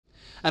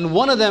And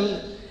one of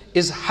them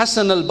is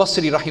Hasan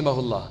al-Basri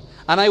rahimahullah.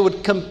 And I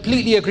would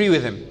completely agree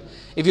with him.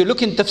 If you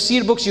look in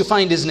tafsir books, you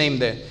find his name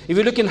there. If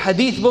you look in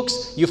hadith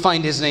books, you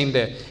find his name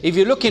there. If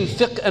you look in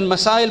fiqh and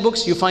masail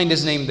books, you find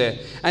his name there.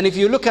 And if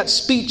you look at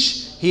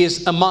speech, he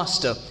is a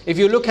master. If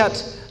you look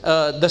at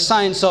the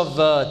science of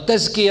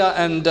tazkiyah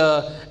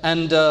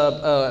and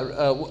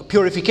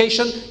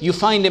purification, you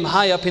find him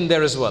high up in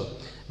there as well.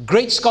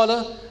 Great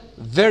scholar,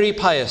 very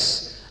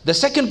pious. The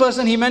second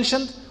person he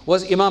mentioned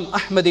was Imam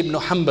Ahmad ibn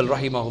Hanbal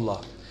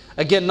rahimahullah.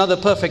 Again, another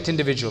perfect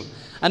individual.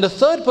 And the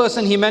third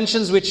person he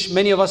mentions, which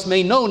many of us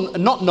may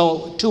not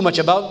know too much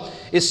about,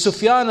 is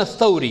Sufyan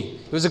al-Thawri.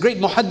 He was a great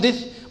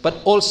muhaddith, but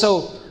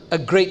also a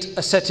great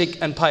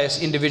ascetic and pious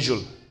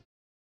individual.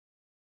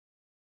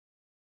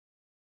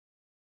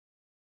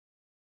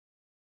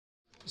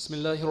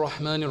 Bismillahir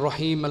Rahmanir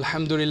Rahim.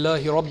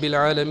 Alhamdulillahi Rabbil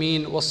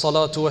Alameen.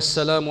 Wassalatu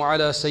wassalamu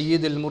ala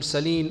Sayyidil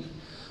Mursaleen.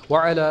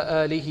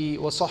 وعلى آله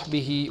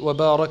وصحبه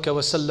وبارك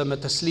وسلم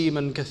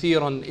تسليما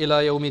كثيرا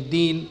إلى يوم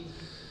الدين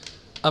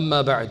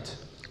أما بعد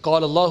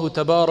قال الله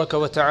تبارك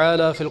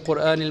وتعالى في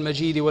القرآن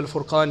المجيد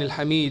والفرقان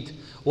الحميد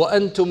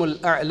وأنتم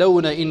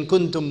الأعلون إن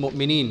كنتم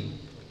مؤمنين.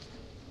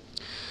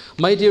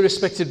 My dear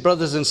respected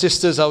brothers and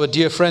sisters, our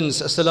dear friends,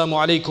 Assalamu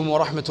alaikum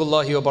wa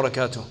rahmatullahi wa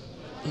barakatuh.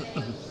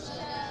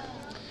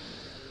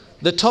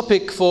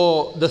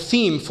 The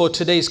theme for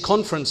today's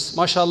conference,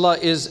 mashallah,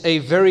 is a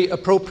very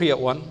appropriate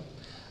one.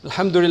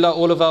 Alhamdulillah,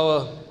 all of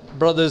our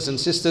brothers and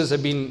sisters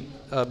have been,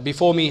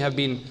 before me, have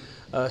been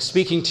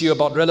speaking to you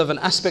about relevant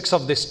aspects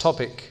of this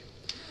topic.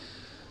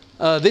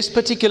 This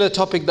particular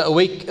topic, the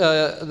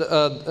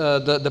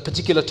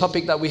particular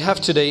topic that we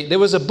have today, there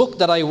was a book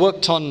that I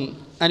worked on,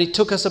 and it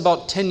took us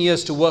about 10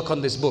 years to work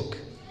on this book.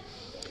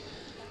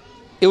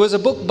 It was a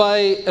book by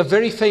a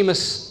very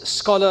famous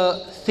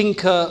scholar,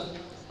 thinker,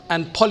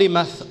 and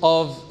polymath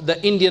of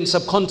the Indian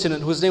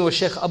subcontinent, whose name was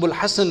Shaykh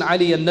al-Hasan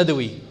Ali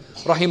al-Nadwi,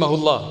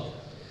 rahimahullah.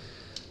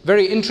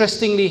 Very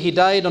interestingly, he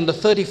died on the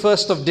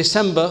 31st of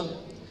December,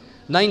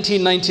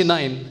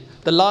 1999,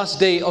 the last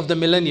day of the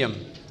millennium.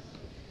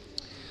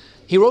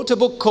 He wrote a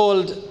book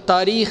called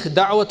Tarikh-i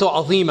Nadwat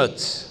al Ulama,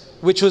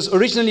 which was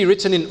originally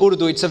written in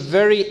Urdu. It's a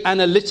very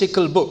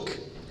analytical book.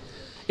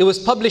 It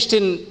was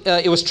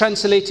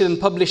translated and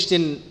published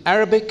in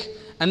Arabic,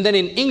 and then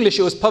in English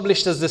it was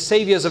published as the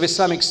Saviours of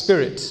Islamic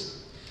Spirit.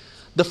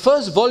 The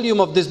first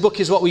volume of this book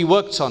is what we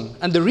worked on.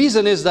 And the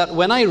reason is that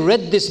when I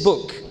read this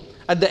book,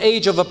 at the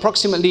age of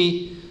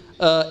approximately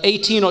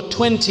 18 or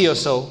 20 or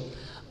so,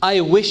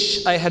 I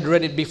wish I had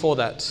read it before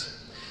that.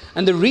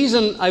 And the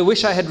reason I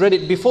wish I had read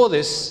it before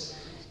this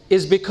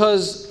is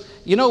because,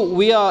 you know,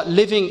 we are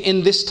living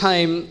in this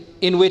time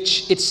in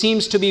which it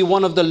seems to be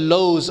one of the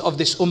lows of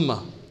this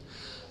ummah.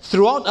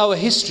 Throughout our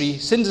history,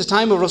 since the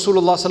time of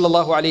Rasulullah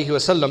sallallahu alaihi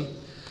wasallam,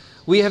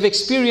 we have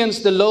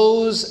experienced the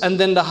lows and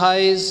then the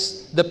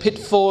highs, the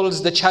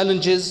pitfalls, the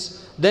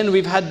challenges. Then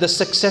we've had the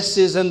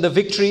successes and the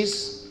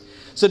victories.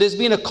 So there's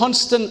been a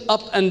constant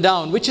up and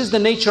down, which is the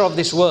nature of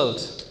this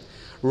world.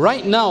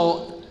 Right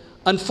now,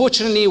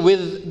 unfortunately,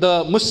 with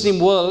the Muslim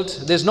world,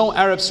 there's no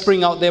Arab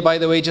Spring out there, by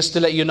the way, just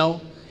to let you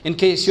know, in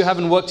case you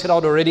haven't worked it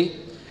out already.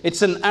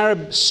 It's an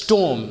Arab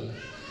storm.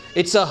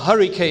 It's a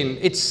hurricane.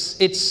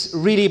 It's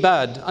really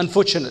bad,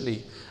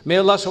 unfortunately. May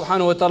Allah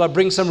subhanahu wa ta'ala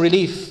bring some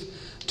relief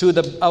to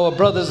our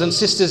brothers and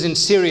sisters in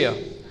Syria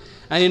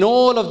and in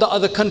all of the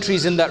other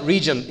countries in that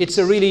region. It's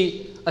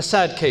a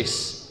sad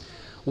case.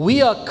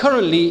 We are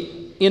currently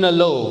in a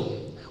low.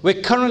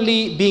 We're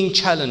currently being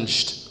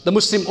challenged. The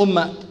Muslim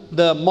Ummah,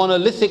 the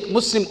monolithic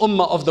Muslim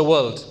Ummah of the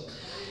world.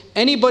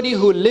 Anybody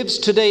who lives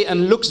today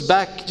and looks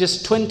back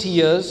just 20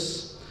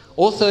 years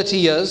or 30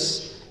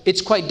 years,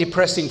 it's quite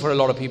depressing for a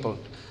lot of people.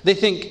 They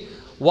think,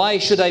 why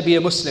should I be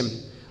a Muslim?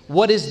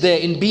 What is there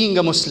in being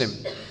a Muslim?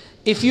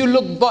 If you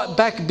look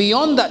back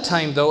beyond that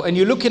time though, and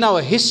you look in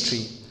our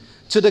history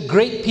to the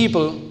great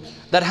people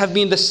that have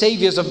been the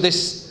saviors of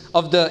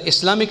the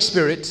Islamic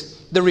spirit,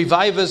 the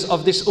revivers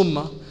of this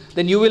ummah,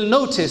 then you will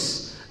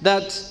notice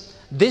that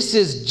this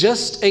is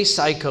just a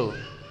cycle.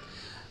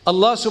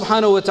 Allah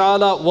subhanahu wa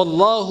ta'ala,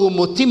 Wallahu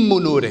mutimmu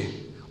nurih,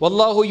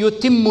 Wallahu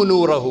yutimmu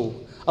nurahu.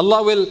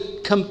 Allah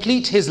will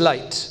complete His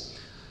light.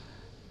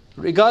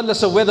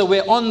 Regardless of whether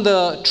we're on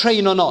the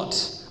train or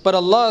not, but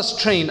Allah's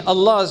train,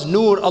 Allah's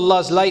nur,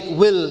 Allah's light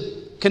will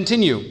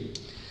continue.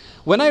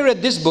 When I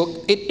read this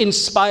book, it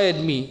inspired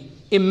me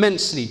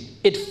immensely.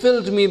 It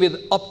filled me with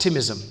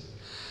optimism.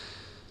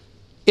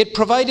 It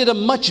provided a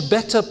much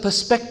better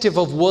perspective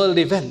of world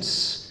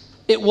events.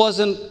 It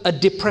wasn't a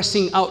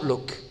depressing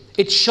outlook.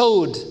 It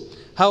showed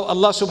how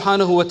Allah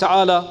subhanahu wa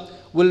ta'ala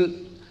will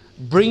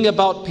bring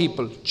about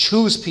people,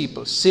 choose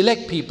people,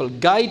 select people,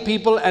 guide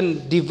people,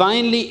 and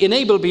divinely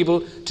enable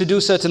people to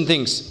do certain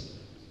things.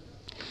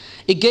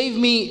 It gave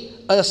me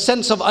a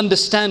sense of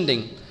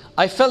understanding.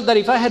 I felt that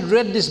if I had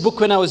read this book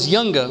when I was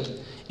younger,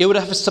 it would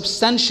have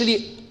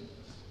substantially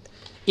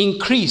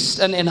increased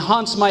and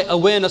enhanced my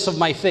awareness of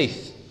my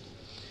faith,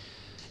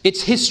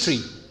 its history,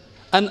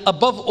 and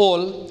above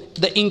all,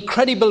 the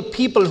incredible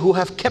people who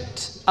have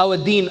kept our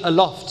deen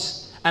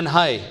aloft and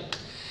high.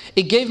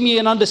 It gave me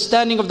an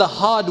understanding of the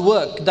hard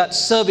work that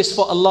service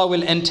for Allah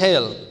will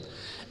entail.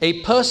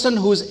 A person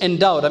who's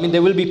endowed, I mean,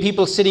 there will be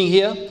people sitting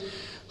here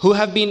who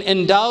have been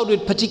endowed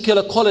with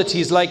particular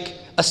qualities like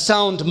a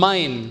sound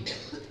mind,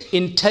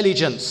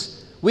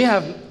 intelligence. We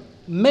have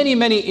many,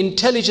 many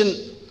intelligent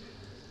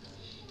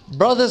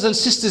brothers and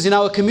sisters in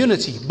our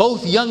community,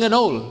 both young and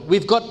old.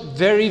 We've got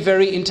very,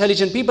 very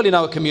intelligent people in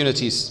our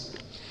communities.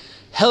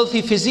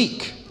 Healthy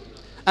physique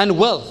and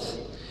wealth.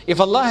 If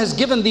Allah has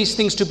given these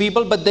things to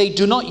people, but they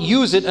do not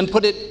use it and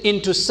put it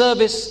into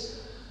service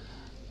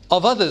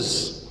of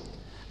others,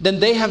 then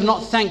they have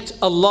not thanked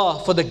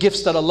Allah for the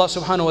gifts that Allah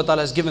subhanahu wa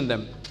ta'ala has given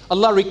them.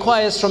 Allah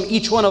requires from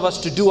each one of us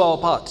to do our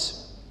part.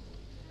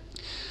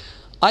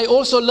 I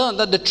also learned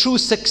that the true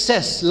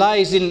success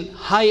lies in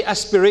high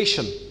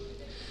aspiration,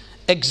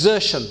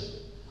 exertion,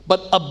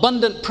 but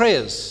abundant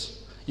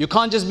prayers. You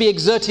can't just be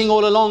exerting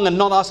all along and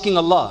not asking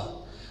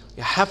Allah.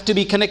 You have to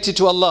be connected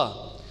to Allah.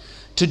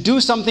 To do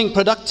something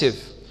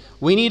productive,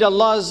 we need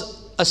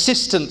Allah's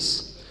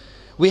assistance.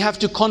 We have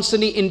to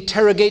constantly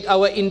interrogate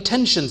our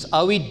intentions.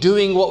 Are we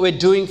doing what we're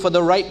doing for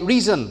the right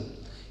reason?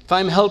 If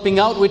I'm helping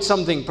out with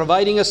something,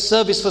 providing a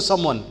service for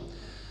someone,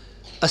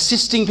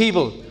 assisting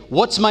people,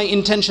 what's my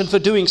intention for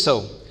doing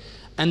so?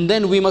 And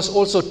then we must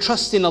also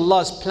trust in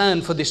Allah's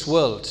plan for this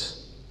world.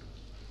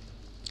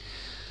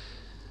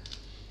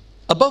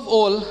 Above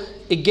all,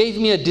 it gave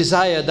me a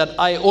desire that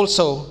I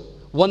also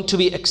want to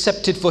be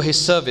accepted for His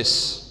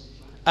service,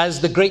 as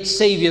the great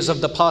saviors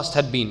of the past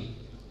had been.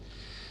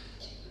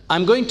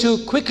 I'm going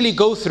to quickly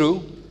go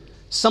through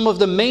some of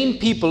the main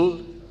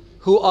people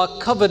who are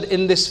covered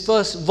in this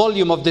first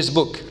volume of this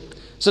book.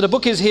 So the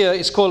book is here,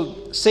 it's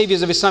called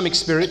Saviours of Islamic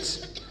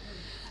Spirit.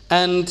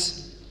 And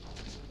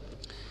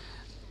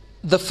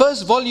the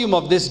first volume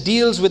of this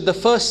deals with the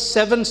first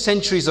 7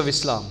 centuries of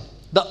Islam,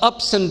 the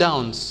ups and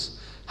downs,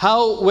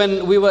 how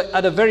when we were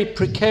at a very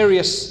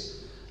precarious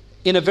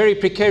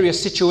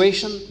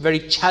situation, very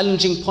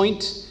challenging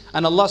point,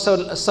 and Allah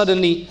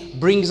suddenly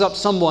brings up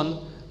someone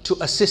to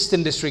assist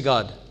in this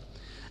regard.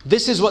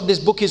 This is what this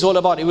book is all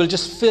about. It will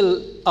just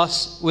fill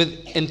us with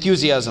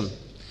enthusiasm.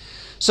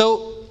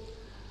 So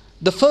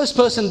the first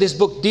person this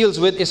book deals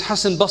with is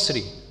Hasan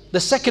Basri. The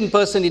second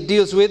person it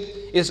deals with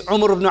is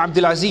Umar ibn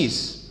Abdul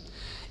Aziz.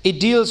 It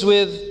deals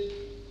with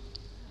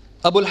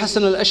Abu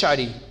al-Hasan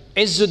al-Ash'ari,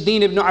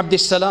 Izzuddin ibn Abd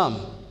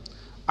al-Salam,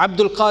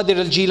 Abdul Qadir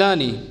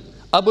al-Jilani,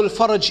 Abu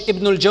al-Faraj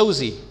ibn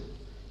al-Jawzi,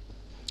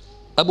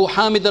 Abu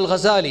Hamid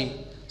al-Ghazali,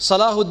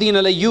 Salahuddin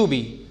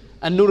al-Ayyubi,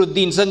 and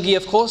Nuruddin Zangi,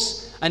 of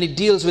course, and it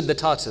deals with the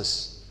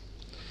Tartars.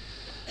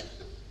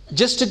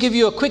 Just to give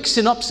you a quick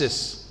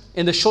synopsis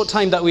in the short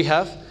time that we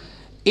have,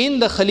 in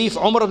the Khalif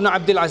Umar ibn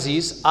Abdul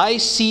Aziz, I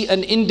see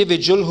an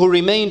individual who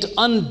remained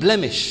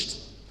unblemished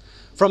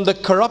from the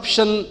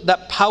corruption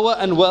that power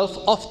and wealth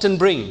often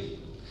bring.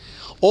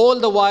 All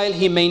the while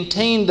he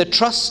maintained the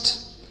trust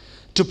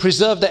to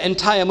preserve the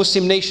entire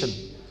Muslim nation.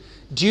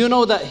 Do you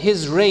know that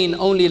his reign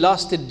only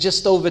lasted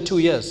just over 2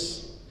 years?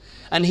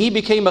 And he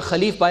became a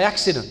Khalif by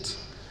accident,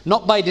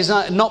 not by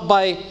design,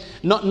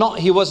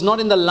 he was not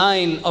in the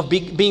line of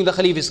being the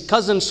Khalif. His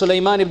cousin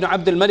Sulaiman ibn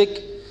Abdul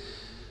Malik,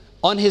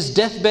 on his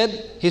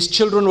deathbed, his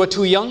children were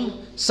too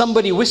young.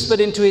 Somebody whispered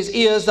into his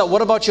ears that,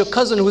 what about your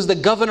cousin who's the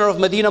governor of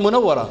Medina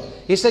Munawwara?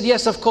 He said,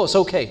 yes, of course,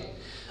 okay.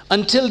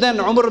 Until then,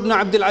 Umar ibn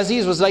Abdul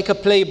Aziz was like a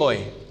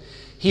playboy.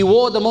 He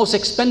wore the most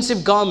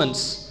expensive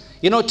garments.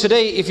 You know,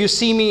 today, if you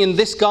see me in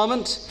this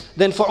garment,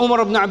 then for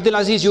Umar ibn Abdul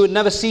Aziz, you would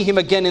never see him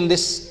again in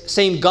this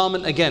same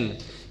garment again.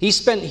 He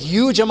spent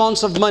huge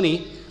amounts of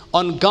money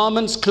on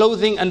garments,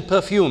 clothing, and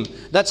perfume.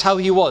 That's how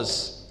he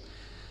was.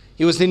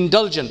 He was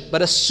indulgent.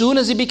 But as soon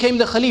as he became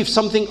the Khalif,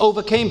 something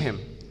overcame him.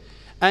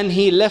 And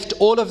he left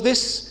all of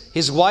this.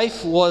 His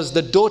wife was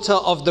the daughter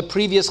of the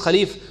previous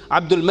Khalif,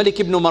 Abdul Malik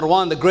ibn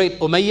Marwan, the great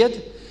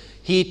Umayyad.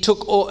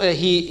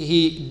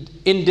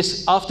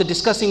 After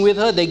discussing with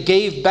her, they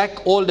gave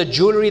back all the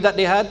jewelry that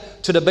they had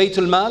to the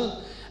Baytul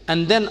Mal.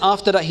 And then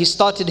after that, he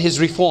started his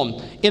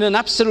reform in an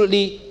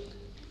absolutely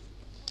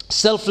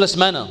selfless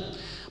manner.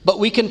 But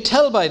we can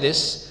tell by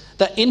this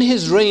that in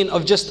his reign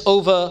of just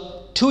over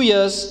 2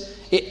 years,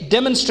 it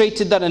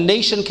demonstrated that a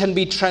nation can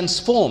be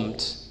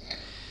transformed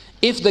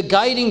if the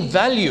guiding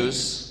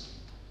values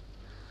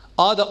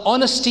are the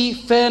honesty,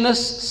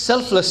 fairness,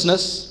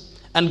 selflessness,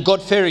 and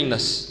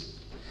God-fearingness.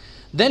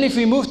 Then if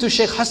we move to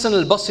Shaykh Hasan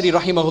al-Basri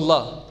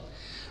rahimahullah,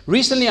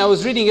 recently I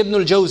was reading Ibn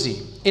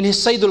al-Jawzi in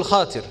his Sayyid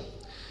al-Khatir.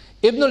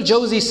 Ibn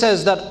al-Jawzi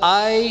says that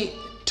I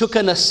took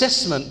an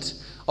assessment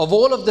of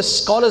all of the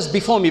scholars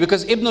before me,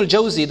 because Ibn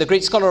al-Jawzi, the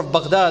great scholar of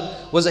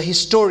Baghdad, was a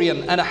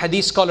historian and a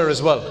hadith scholar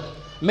as well.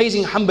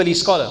 Amazing Hanbali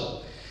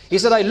scholar. He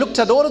said, I looked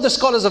at all of the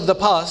scholars of the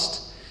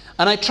past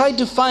and I tried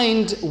to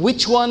find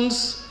which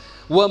ones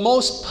were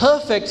most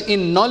perfect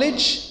in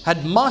knowledge,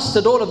 had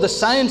mastered all of the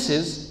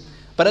sciences,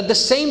 but at the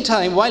same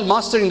time, while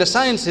mastering the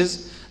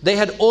sciences, they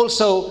had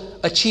also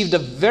achieved a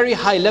very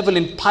high level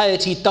in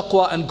piety,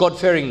 taqwa, and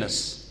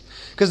God-fearingness.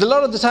 Because a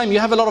lot of the time you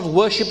have a lot of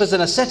worshippers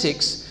and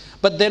ascetics,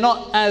 but they're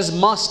not as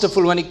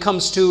masterful when it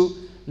comes to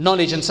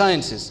knowledge and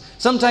sciences.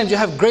 Sometimes you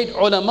have great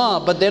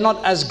ulama, but they're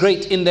not as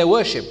great in their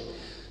worship.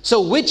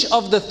 So which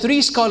of the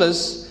few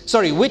scholars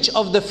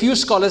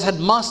had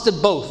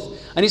mastered both?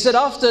 And he said,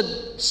 after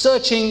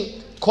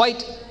searching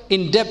quite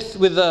in depth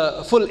with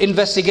a full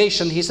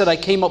investigation, he said, I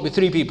came up with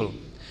 3 people.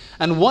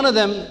 And one of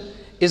them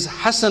is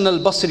Hasan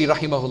al-Basri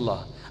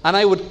rahimahullah. And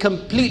I would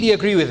completely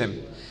agree with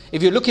him.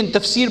 If you look in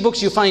tafsir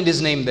books, you find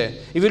his name there.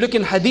 If you look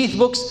in hadith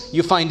books,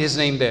 you find his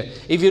name there.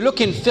 If you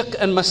look in fiqh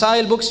and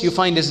masail books, you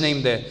find his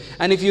name there.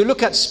 And if you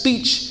look at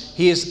speech,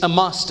 he is a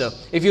master.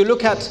 If you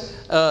look at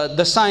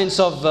the science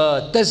of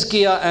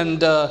tazkiyah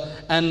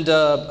and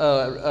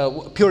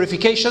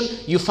purification,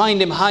 you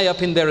find him high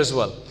up in there as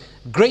well.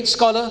 Great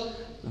scholar,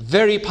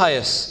 very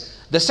pious.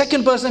 The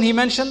second person he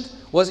mentioned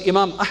was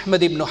Imam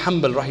Ahmad ibn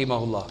Hanbal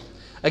rahimahullah.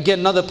 Again,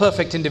 another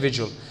perfect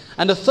individual.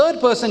 And the third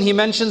person he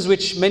mentions,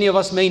 which many of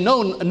us may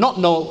not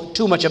know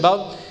too much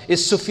about,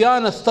 is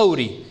Sufyan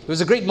al-Thawri. He was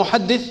a great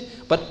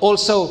muhaddith, but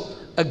also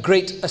a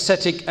great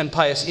ascetic and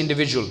pious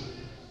individual.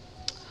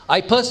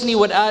 I personally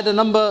would add a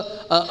number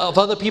of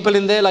other people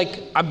in there,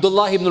 like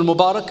Abdullah ibn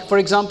al-Mubarak, for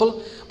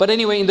example. But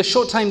anyway, in the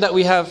short time that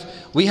we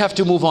have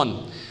to move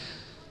on.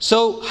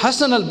 So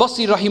Hasan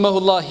al-Basri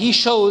rahimahullah, he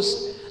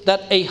shows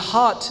that a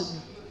heart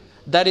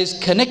that is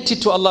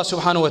connected to Allah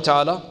subhanahu wa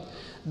ta'ala,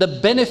 the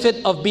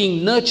benefit of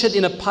being nurtured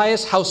in a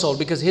pious household,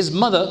 because his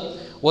mother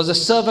was a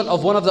servant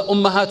of one of the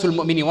Ummahatul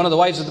Mu'mineen, one of the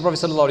wives of the Prophet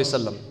sallallahu alaihi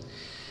wasallam.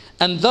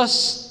 And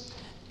thus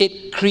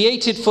it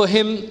created for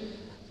him,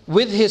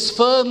 with his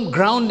firm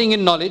grounding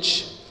in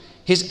knowledge,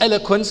 his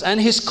eloquence and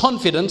his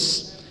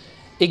confidence,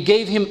 it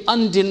gave him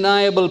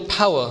undeniable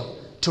power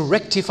to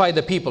rectify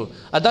the people.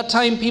 At that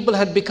time, people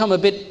had become a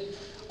bit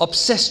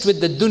obsessed with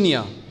the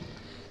dunya.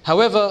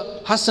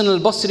 However, Hasan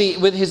al-Basri,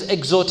 with his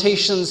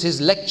exhortations,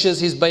 his lectures,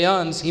 his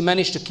bayans, he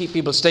managed to keep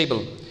people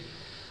stable.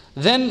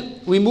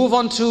 Then we move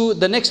on to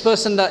the next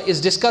person that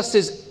is discussed,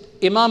 is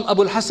Imam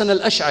Abu al-Hasan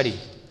al-Ash'ari.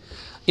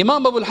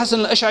 Imam Abu al-Hasan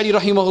al-Ash'ari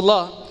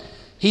rahimahullah,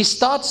 he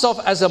starts off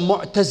as a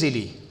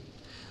Mu'tazili.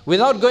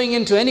 Without going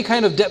into any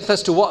kind of depth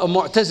as to what a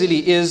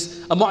Mu'tazili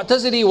is, a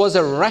Mu'tazili was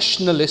a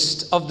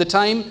rationalist of the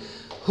time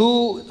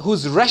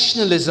whose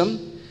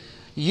rationalism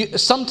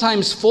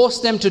sometimes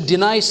forced them to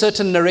deny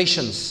certain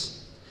narrations.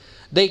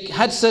 They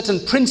had certain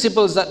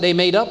principles that they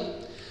made up,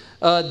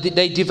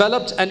 they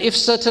developed, and if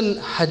certain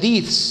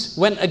hadiths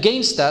went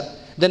against that,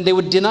 then they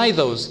would deny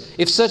those.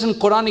 If certain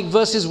Quranic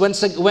verses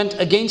went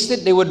against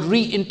it, they would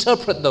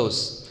reinterpret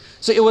those.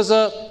 So it was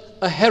a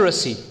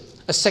heresy,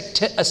 a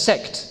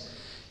sect.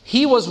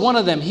 He was one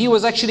of them. He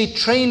was actually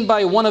trained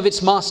by one of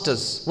its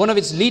masters, one of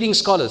its leading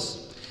scholars.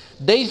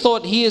 They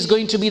thought he is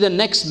going to be the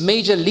next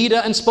major leader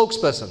and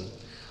spokesperson.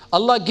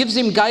 Allah gives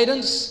him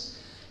guidance.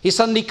 He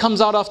suddenly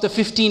comes out after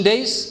 15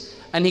 days.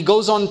 And he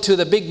goes on to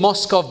the big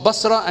mosque of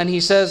Basra and he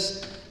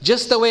says,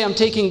 just the way I'm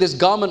taking this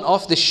garment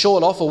off, this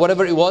shawl off, or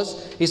whatever it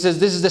was, he says,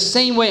 this is the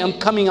same way I'm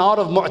coming out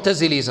of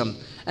Mu'tazilism.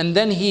 And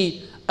then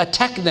he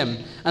attacked them.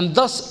 And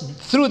thus,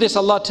 through this,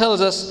 Allah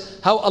tells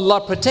us how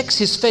Allah protects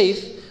His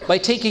faith by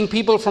taking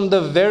people from the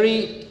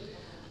very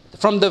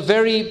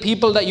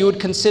people that you would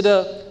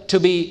consider to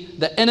be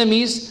the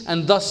enemies,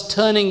 and thus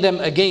turning them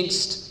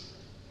against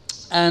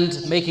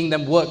and making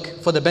them work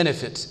for the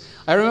benefit.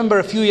 I remember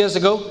a few years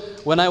ago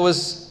when I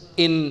was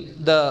in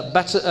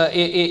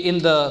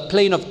the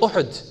plain of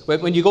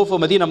Uhud, when you go for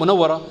Medina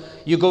Munawwara,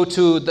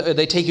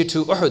 they take you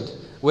to Uhud,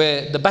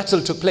 where the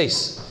battle took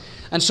place.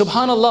 And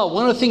subhanallah,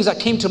 one of the things that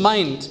came to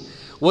mind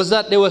was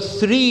that there were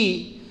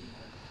 3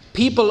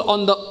 people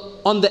on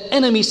the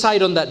enemy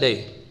side on that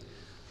day.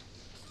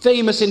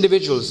 Famous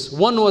individuals.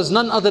 One was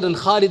none other than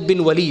Khalid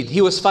bin Walid.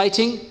 He was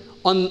fighting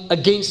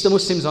against the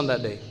Muslims on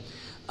that day.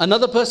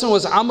 Another person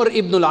was Amr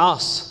ibn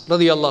al-As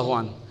radiyallahu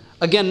an.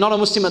 Again, not a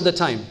Muslim at the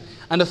time.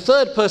 And the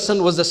third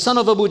person was the son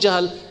of Abu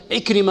Jahl,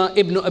 Ikrimah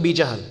ibn Abi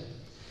Jahl.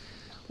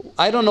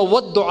 I don't know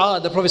what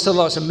dua the Prophet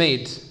ﷺ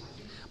made,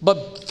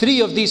 but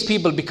 3 of these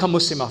people become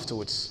Muslim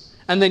afterwards.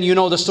 And then you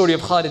know the story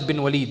of Khalid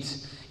bin Walid.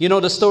 You know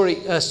the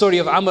story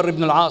of Amr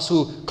ibn al-As,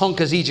 who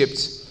conquers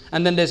Egypt.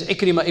 And then there's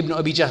Ikrimah ibn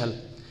Abi Jahl.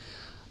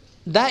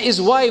 That is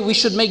why we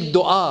should make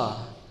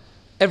dua.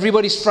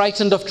 Everybody's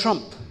frightened of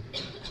Trump,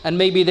 and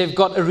maybe they've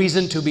got a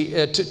reason to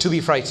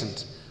be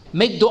frightened.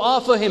 Make dua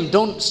for him.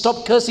 Don't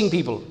stop cursing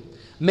people.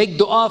 Make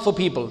dua for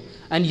people.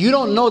 And you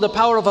don't know the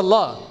power of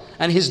Allah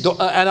and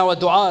and our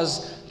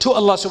du'as to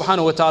Allah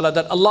subhanahu wa ta'ala,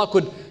 that Allah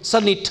could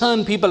suddenly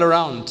turn people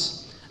around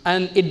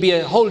and it'd be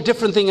a whole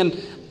different thing. And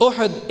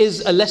Uhud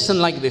is a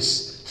lesson like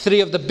this. 3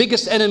 of the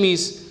biggest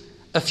enemies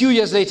a few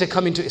years later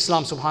come into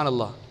Islam,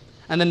 subhanallah,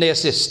 and then they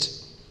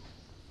assist.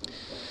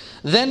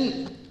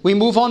 Then we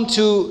move on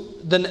to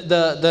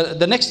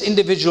the next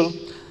individual,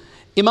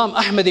 Imam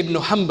Ahmad ibn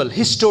Hanbal.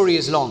 His story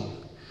is long.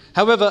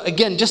 However,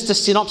 again, just a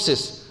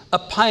synopsis. A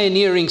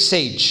pioneering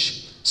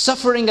sage,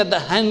 suffering at the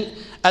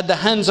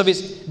hands of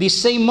these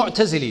same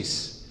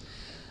Mu'tazilis.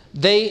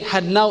 They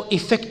had now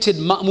effected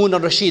Ma'mun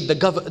al-Rashid,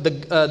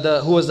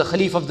 who was the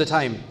Khalif of the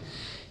time.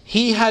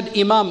 He had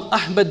Imam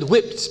Ahmad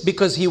whipped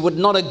because he would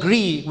not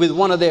agree with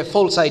one of their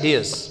false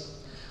ideas.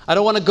 I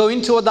don't want to go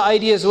into what the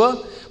ideas were,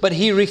 but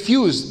he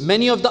refused.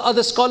 Many of the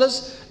other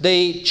scholars,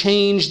 they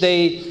changed,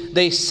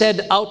 they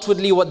said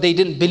outwardly what they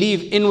didn't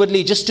believe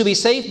inwardly just to be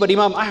safe. But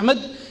Imam Ahmad,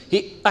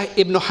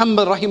 Ibn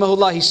Hanbal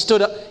rahimahullah,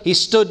 he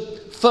stood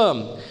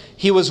firm.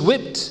 He was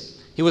whipped,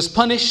 he was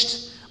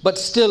punished, but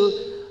still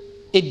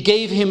it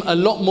gave him a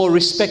lot more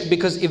respect,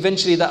 because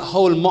eventually that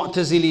whole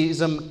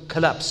Mu'tazilism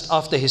collapsed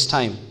after his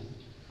time.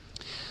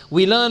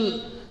 We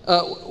learn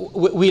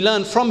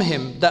from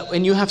him that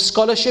when you have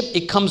scholarship,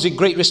 it comes with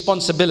great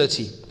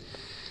responsibility.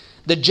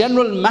 The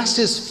general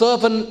masses'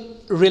 fervent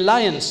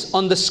reliance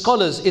on the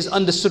scholars is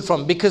understood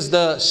from, because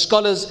the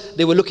scholars,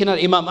 they were looking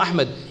at Imam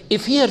Ahmad.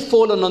 If he had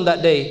fallen on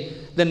that day,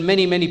 then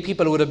many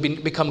people would have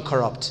become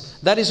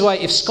corrupt. That is why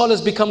if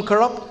scholars become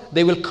corrupt,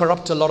 they will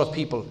corrupt a lot of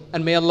people.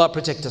 And may Allah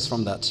protect us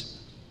from that.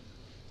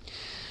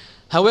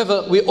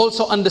 However, we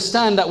also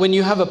understand that when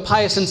you have a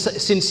pious and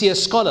sincere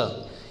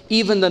scholar,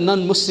 even the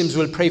non-Muslims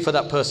will pray for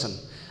that person.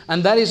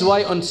 And that is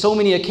why on so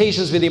many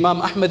occasions with Imam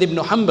Ahmad ibn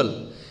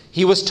Hanbal,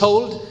 he was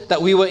told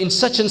that we were in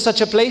such and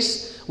such a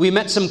place, we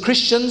met some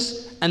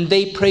Christians and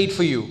they prayed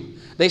for you.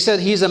 They said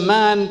he's a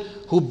man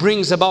who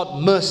brings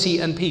about mercy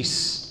and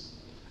peace.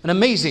 And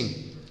amazing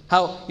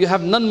how you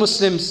have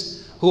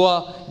non-Muslims who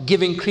are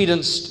giving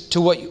credence to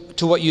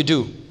what you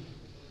do.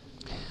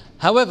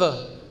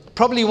 However,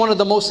 probably one of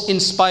the most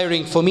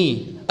inspiring for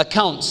me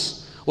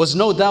accounts was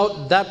no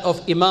doubt that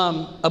of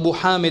Imam Abu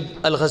Hamid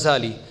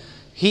al-Ghazali.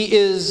 He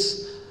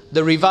is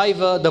the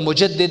reviver, the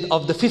mujaddid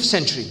of the 5th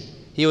century.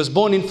 He was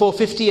born in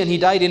 450 and he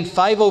died in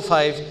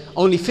 505,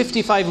 only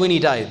 55 when he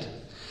died.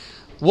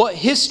 What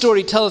his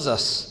story tells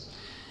us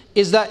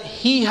is that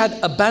he had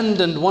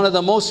abandoned one of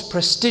the most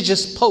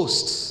prestigious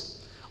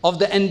posts of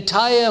the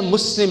entire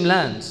Muslim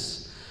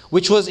lands,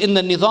 which was in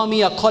the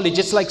Nizamiya College.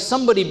 It's like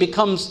somebody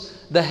becomes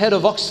the head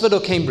of Oxford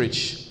or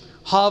Cambridge,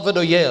 Harvard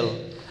or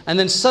Yale, and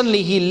then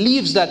suddenly he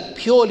leaves that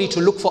purely to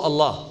look for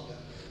Allah,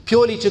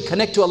 purely to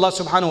connect to Allah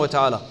subhanahu wa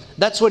ta'ala.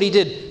 That's what he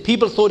did.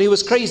 People thought he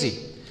was crazy.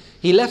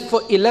 He left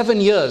for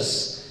 11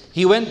 years.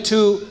 He went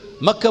to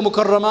Makkah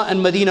Mukarramah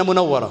and Medina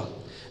Munawwara.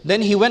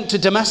 Then he went to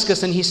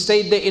Damascus and he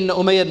stayed there in the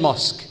Umayyad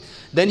Mosque.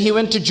 Then he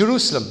went to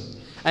Jerusalem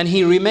and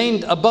he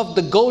remained above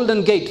the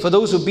Golden Gate. For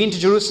those who've been to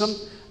Jerusalem,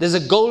 there's a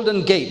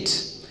Golden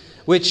Gate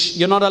which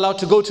you're not allowed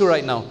to go to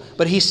right now.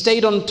 But he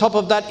stayed on top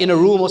of that in a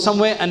room or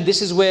somewhere, and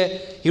this is where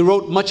he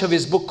wrote much of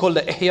his book called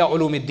the Ihya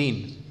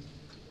Ulumuddin.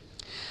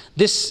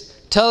 This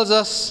tells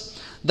us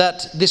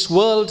that this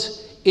world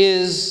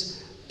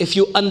is, if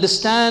you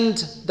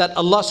understand that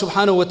Allah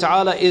subhanahu wa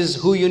ta'ala is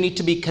who you need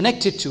to be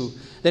connected to,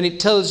 then it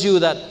tells you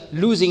that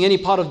losing any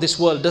part of this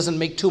world doesn't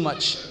make too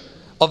much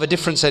of a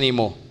difference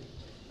anymore.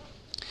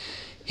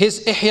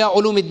 His Ihya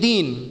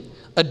Ulumuddin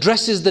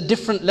addresses the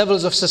different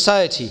levels of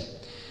society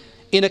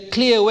in a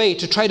clear way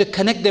to try to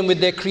connect them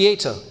with their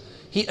creator.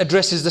 He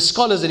addresses the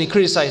scholars and he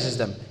criticizes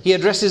them. He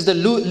addresses the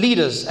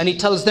leaders and he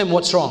tells them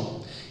what's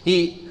wrong.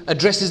 He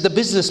addresses the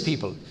business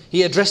people.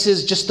 He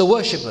addresses just the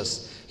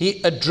worshippers.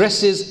 He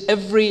addresses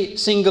every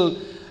single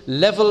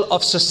level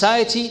of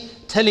society,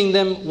 telling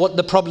them what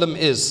the problem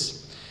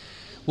is.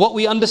 What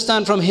we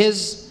understand from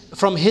his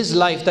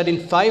life, that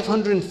in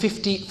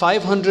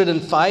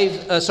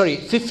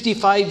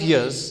 55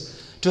 years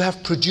to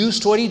have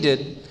produced what he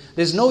did,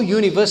 there's no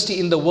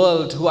university in the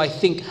world who I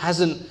think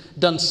hasn't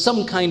done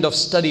some kind of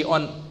study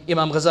on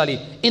Imam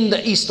Ghazali in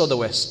the East or the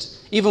West.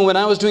 Even when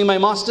I was doing my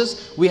master's,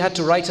 we had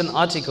to write an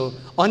article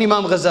on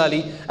Imam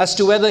Ghazali as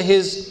to whether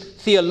his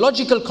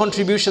theological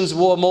contributions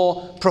were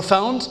more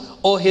profound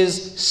or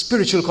his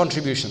spiritual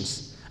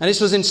contributions. And this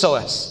was in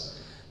SOAS.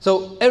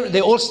 So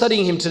they're all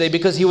studying him today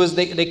because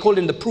they called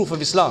him the proof of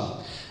Islam.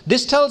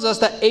 This tells us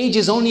that age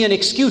is only an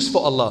excuse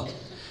for Allah.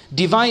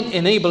 Divine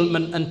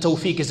enablement and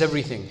tawfiq is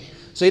everything.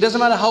 So it doesn't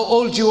matter how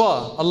old you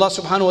are, Allah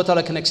subhanahu wa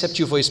ta'ala can accept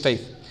you for his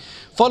faith.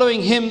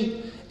 Following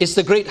him is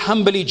the great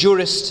Hanbali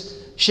jurist,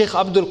 Shaykh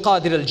Abdul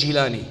Qadir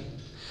al-Jilani.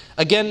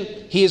 Again,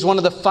 he is one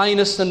of the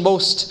finest and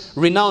most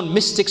renowned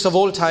mystics of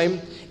all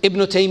time.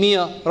 Ibn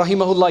Taymiyyah,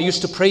 rahimahullah,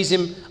 used to praise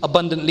him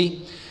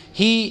abundantly.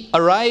 He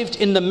arrived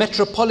in the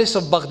metropolis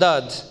of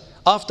Baghdad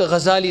after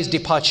Ghazali's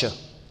departure.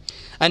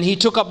 And he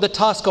took up the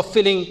task of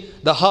filling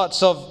the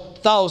hearts of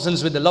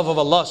thousands with the love of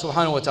Allah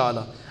subhanahu wa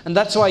ta'ala. And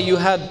that's why you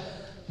had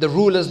the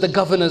rulers, the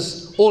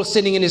governors, all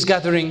sitting in his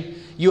gathering.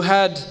 You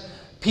had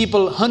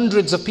people,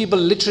 hundreds of people,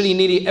 literally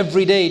nearly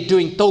every day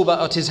doing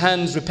tawbah at his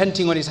hands,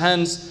 repenting on his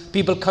hands,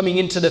 people coming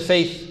into the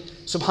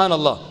faith.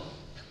 Subhanallah.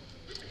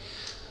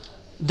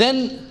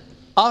 Then,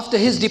 after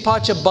his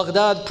departure,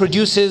 Baghdad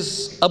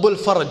produces Abul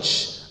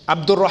Faraj,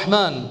 Abdul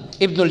Rahman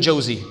ibn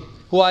al-Jawzi,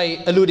 who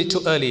I alluded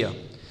to earlier.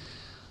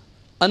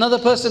 Another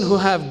person who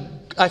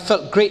I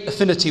felt great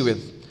affinity with,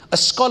 a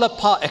scholar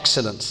par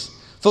excellence,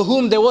 for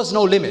whom there was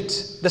no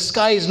limit. The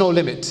sky is no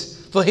limit.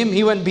 For him,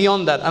 he went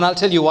beyond that, and I'll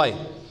tell you why.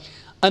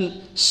 And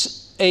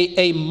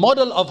a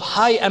model of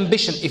high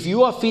ambition. If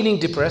you are feeling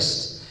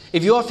depressed,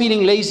 if you are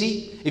feeling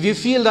lazy, if you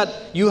feel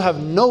that you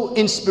have no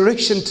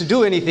inspiration to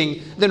do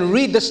anything, then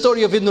read the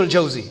story of Ibn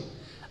al-Jawzi.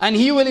 And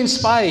he will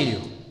inspire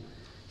you.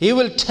 He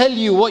will tell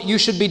you what you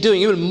should be doing.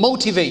 He will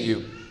motivate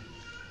you.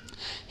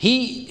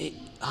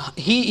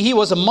 he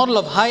was a model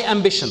of high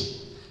ambition,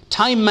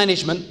 time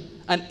management,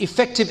 and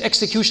effective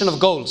execution of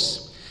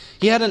goals.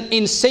 He had an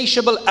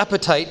insatiable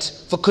appetite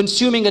for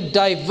consuming a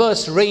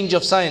diverse range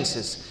of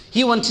sciences.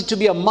 He wanted to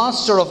be a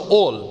master of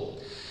all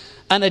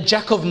and a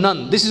jack of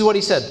none. This is what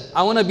he said: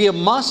 I want to be a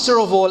master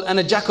of all and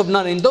a jack of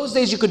none. In those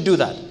days you could do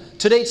that.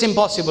 Today it's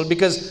impossible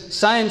because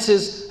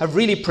sciences have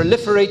really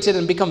proliferated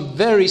and become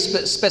very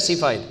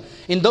specified.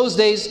 In those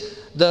days,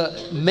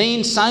 the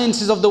main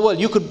sciences of the world,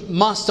 you could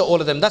master all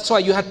of them. That's why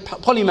you had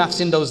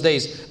polymaths in those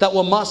days that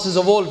were masters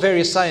of all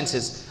various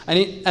sciences.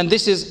 And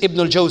this is Ibn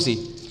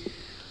al-Jawzi.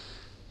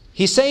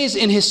 He says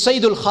in his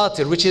Sayd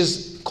al-Khatir, which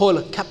is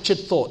called Captured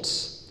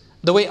Thoughts,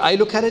 the way I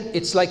look at it,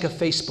 it's like a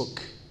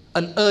Facebook,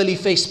 an early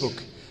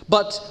Facebook,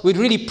 but with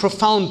really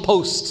profound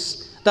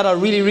posts that are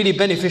really, really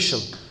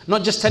beneficial.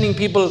 Not just telling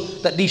people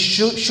that these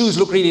shoes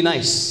look really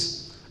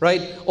nice,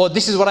 right? Or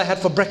this is what I had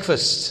for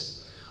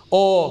breakfast,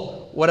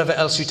 or whatever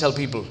else you tell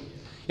people.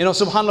 You know,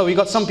 subhanAllah, we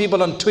got some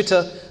people on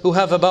Twitter who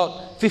have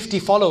about 50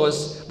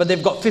 followers, but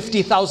they've got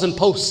 50,000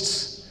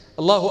 posts.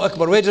 Allahu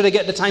Akbar, where do they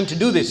get the time to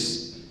do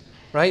this,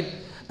 right?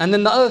 And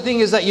then the other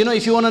thing is that, you know,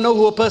 if you want to know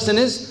who a person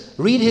is,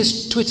 read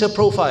his Twitter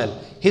profile,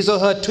 his or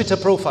her Twitter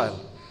profile,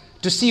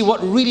 to see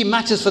what really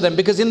matters for them.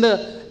 Because in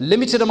the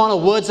limited amount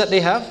of words that they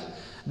have,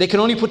 they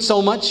can only put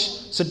so much.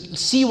 So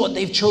see what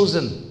they've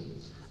chosen.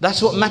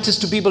 That's what matters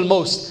to people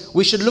most.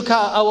 We should look at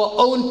our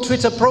own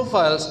Twitter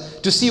profiles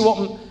to see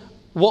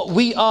what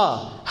we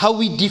are, how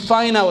we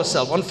define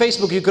ourselves. On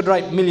Facebook you could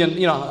write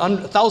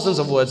thousands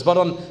of words, but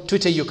on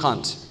Twitter you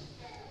can't.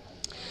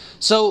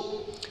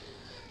 So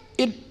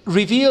it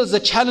reveals the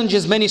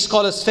challenges many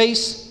scholars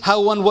face,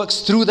 how one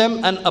works through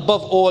them, and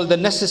above all, the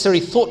necessary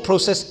thought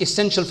process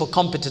essential for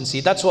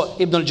competency. That's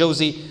what Ibn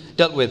al-Jawzi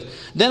dealt with.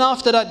 Then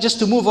after that, just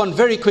to move on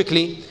very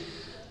quickly,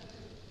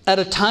 at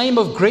a time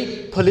of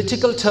great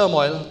political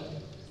turmoil,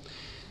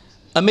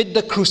 amid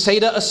the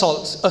Crusader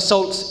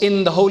assaults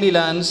in the Holy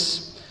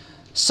Lands,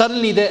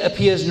 suddenly there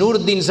appears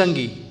Nuruddin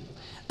Zangi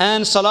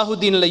and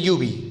Salahuddin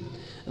al-Ayyubi.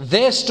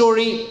 Their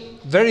story,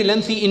 very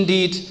lengthy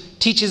indeed,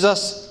 teaches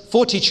us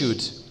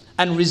fortitude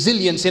and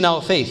resilience in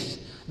our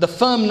faith, the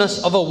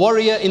firmness of a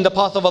warrior in the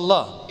path of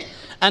Allah,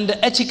 and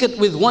the etiquette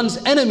with one's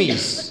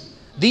enemies.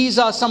 These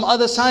are some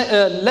other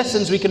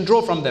lessons we can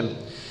draw from them.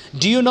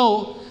 Do you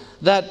know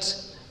that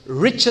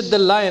Richard the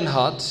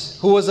Lionheart,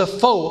 who was a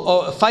foe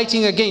or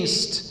fighting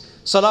against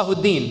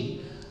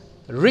Salahuddin,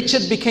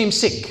 Richard became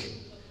sick.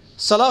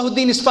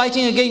 Salahuddin is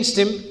fighting against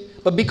him,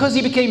 but because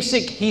he became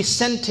sick, he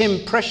sent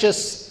him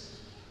precious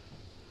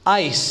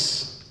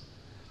ice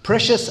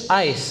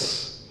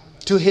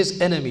to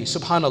his enemy.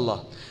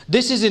 Subhanallah.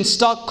 This is in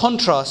stark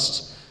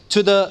contrast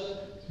to the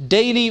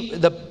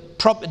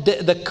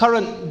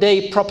current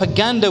day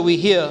propaganda we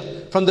hear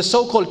from the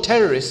so-called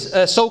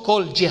terrorists,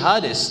 so-called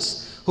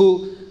jihadists,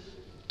 who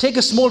take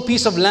a small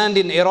piece of land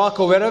in Iraq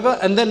or wherever,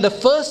 and then the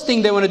first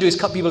thing they want to do is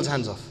cut people's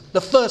hands off.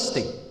 The first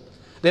thing.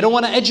 They don't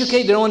want to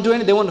educate, they don't want to do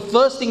anything. The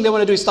first thing they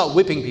want to do is start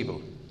whipping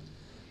people.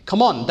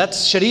 Come on,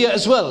 that's Sharia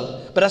as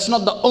well, but that's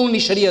not the only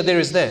Sharia there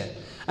is there.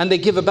 And they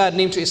give a bad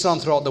name to Islam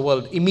throughout the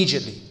world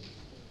immediately.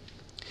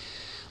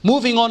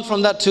 Moving on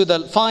from that to the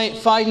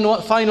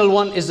final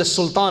one is the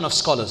Sultan of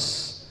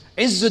Scholars,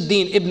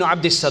 Izzuddin ibn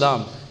Abdus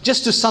Salam.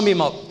 Just to sum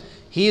him up,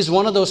 he is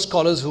one of those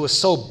scholars who was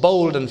so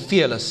bold and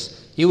fearless.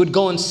 He would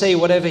go and say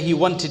whatever he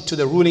wanted to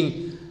the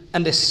ruling,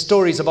 and the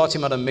stories about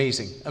him are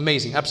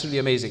amazing, absolutely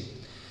amazing.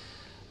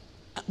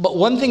 But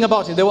one thing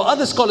about him, there were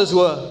other scholars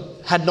who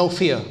had no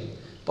fear,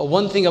 but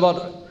one thing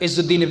about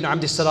Izzuddin ibn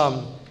Abdus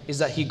Salam is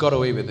that he got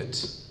away with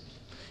it.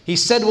 He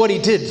said what he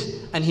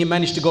did, and he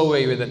managed to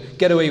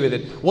get away with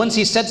it. Once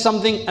he said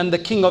something, and the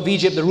king of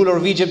Egypt, the ruler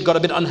of Egypt, got a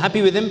bit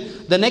unhappy with him.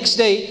 The next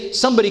day,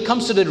 somebody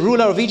comes to the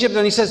ruler of Egypt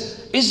and he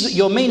says,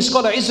 your main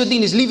scholar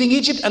Izzuddin is leaving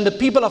Egypt and the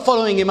people are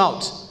following him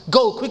out.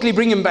 Go, quickly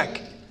bring him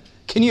back.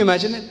 Can you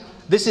imagine it?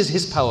 This is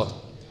his power.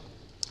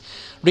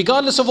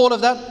 Regardless of all of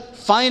that,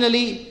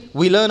 finally,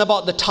 we learn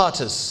about the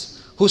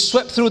Tartars, who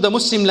swept through the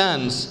Muslim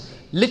lands,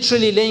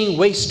 literally laying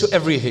waste to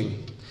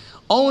everything.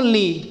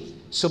 Only,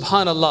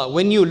 subhanallah,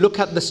 when you look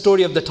at the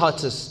story of the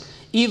Tartars,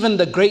 even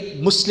the great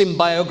Muslim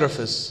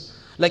biographers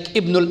like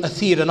Ibn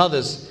al-Athir and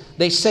others,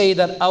 they say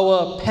that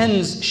our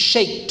pens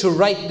shake to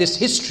write this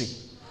history.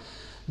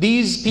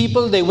 These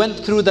people, they went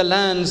through the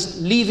lands,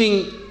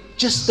 leaving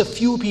just a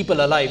few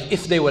people alive,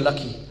 if they were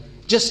lucky,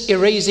 just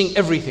erasing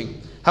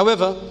everything.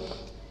 However,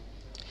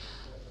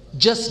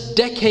 just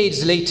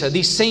decades later,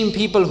 these same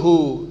people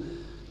who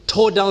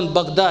tore down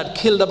Baghdad,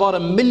 killed about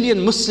 1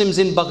 million Muslims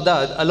in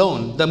Baghdad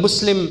alone, the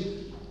Muslim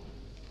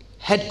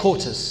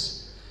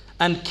headquarters,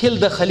 and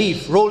killed the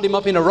Khalif, rolled him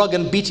up in a rug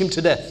and beat him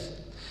to death.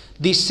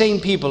 These same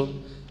people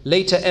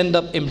later end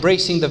up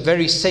embracing the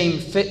very same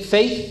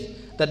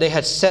faith that they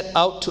had set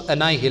out to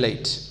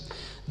annihilate.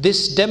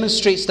 This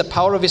demonstrates the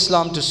power of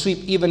Islam to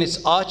sweep even its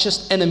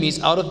archest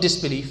enemies out of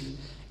disbelief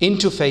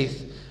into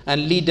faith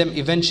and lead them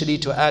eventually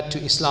to add to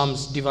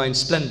Islam's divine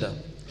splendor.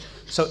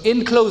 So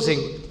in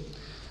closing,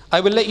 I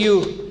will let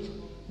you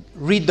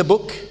read the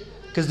book,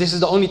 because this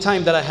is the only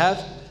time that I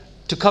have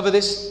to cover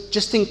this.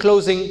 Just in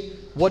closing,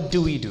 what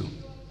do we do?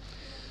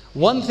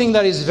 One thing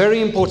that is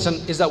very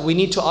important is that we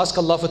need to ask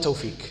Allah for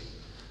tawfiq.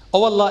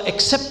 Oh Allah,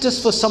 accept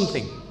us for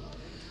something.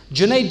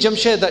 Junaid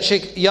Jamshed, that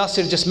Sheikh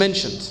Yasir just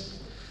mentioned,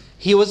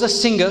 he was a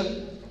singer.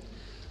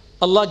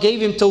 Allah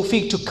gave him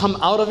tawfiq to come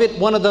out of it.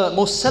 One of the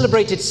most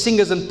celebrated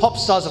singers and pop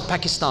stars of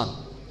Pakistan.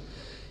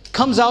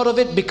 Comes out of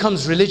it,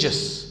 becomes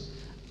religious.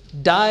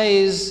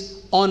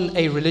 Dies on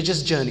a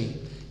religious journey.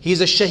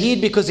 He's a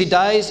shaheed because he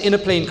dies in a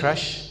plane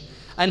crash.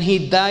 And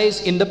he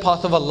dies in the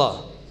path of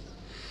Allah.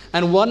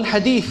 And one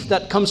hadith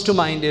that comes to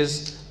mind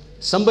is,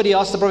 somebody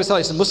asked the Prophet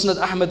ﷺ,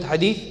 Musnad Ahmad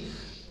hadith,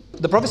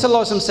 the Prophet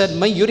ﷺ said,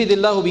 "Man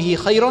yuridillahu bihi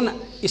khayran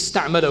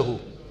ista'malahu."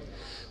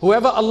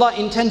 Whoever Allah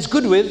intends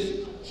good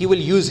with, He will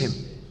use him.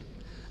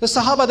 The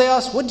Sahaba, they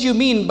asked, what do you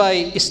mean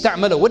by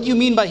ista'mala? What do you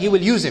mean by He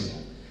will use him?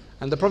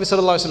 And the Prophet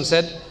ﷺ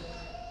said,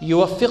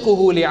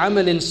 يُوَفِّقُهُ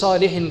لِعَمَلٍ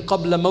صَالِحٍ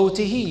قَبْلَ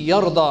مَوْتِهِ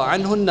يَرْضَى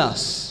عَنْهُ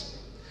النَّاسِ.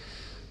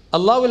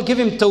 Allah will give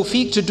him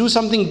tawfiq to do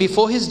something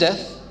before his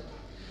death,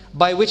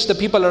 by which the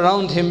people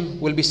around him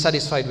will be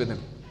satisfied with him.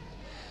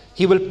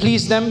 He will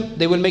please them,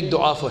 they will make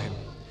dua for him.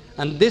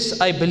 And this,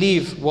 I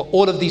believe, were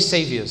all of these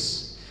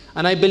saviors.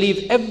 And I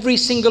believe every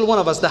single one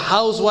of us, the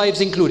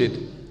housewives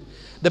included,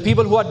 the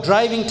people who are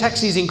driving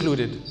taxis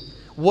included,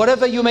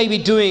 whatever you may be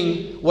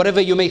doing,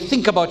 whatever you may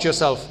think about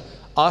yourself,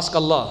 ask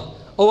Allah,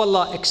 oh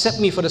Allah, accept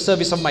me for the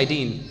service of my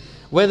deen.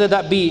 Whether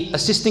that be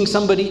assisting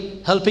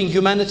somebody, helping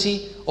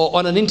humanity, or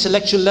on an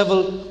intellectual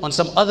level, on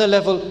some other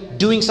level,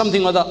 doing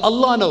something other,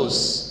 Allah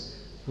knows.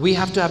 We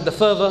have to have the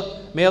fervor.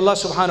 May Allah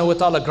subhanahu wa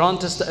ta'ala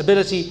grant us the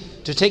ability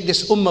to take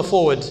this ummah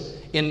forward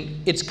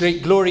in its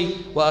great glory.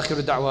 Wa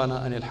akhiru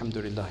da'wana and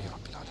alhamdulillahi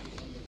rabbil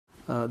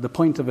alameen. The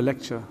point of a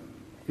lecture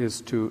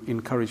is to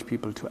encourage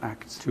people to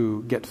act,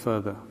 to get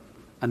further,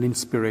 an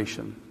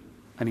inspiration,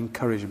 an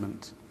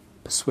encouragement,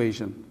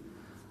 persuasion.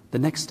 The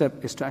next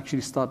step is to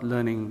actually start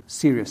learning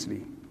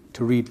seriously,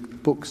 to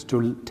read books,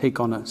 to take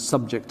on a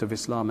subject of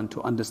Islam and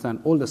to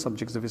understand all the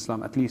subjects of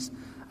Islam, at least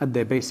at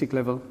their basic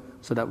level,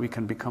 so that we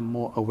can become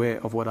more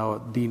aware of what our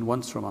deen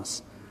wants from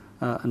us.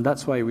 And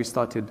that's why we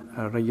started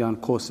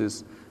Rayyan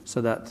courses, so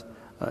that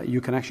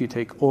you can actually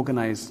take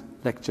organized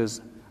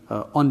lectures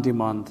on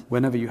demand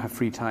whenever you have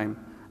free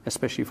time,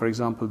 especially, for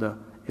example, the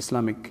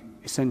Islamic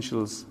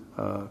Essentials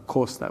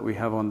course that we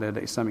have on there,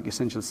 the Islamic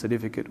Essentials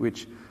Certificate,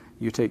 which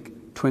you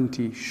take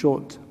 20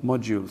 short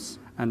modules,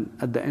 and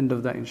at the end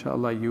of that,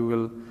 inshallah, you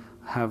will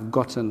have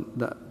gotten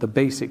the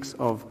basics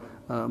of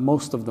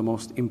most of the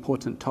most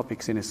important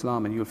topics in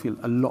Islam, and you'll feel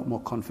a lot more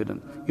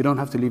confident. You don't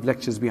have to leave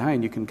lectures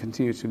behind. You can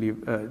continue to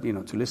leave,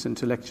 to listen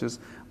to lectures,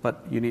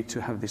 but you need to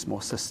have this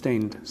more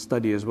sustained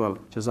study as well.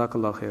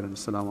 Jazakallah khairan.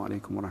 Assalamu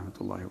alaikum wa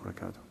rahmatullahi wa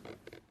barakatuh.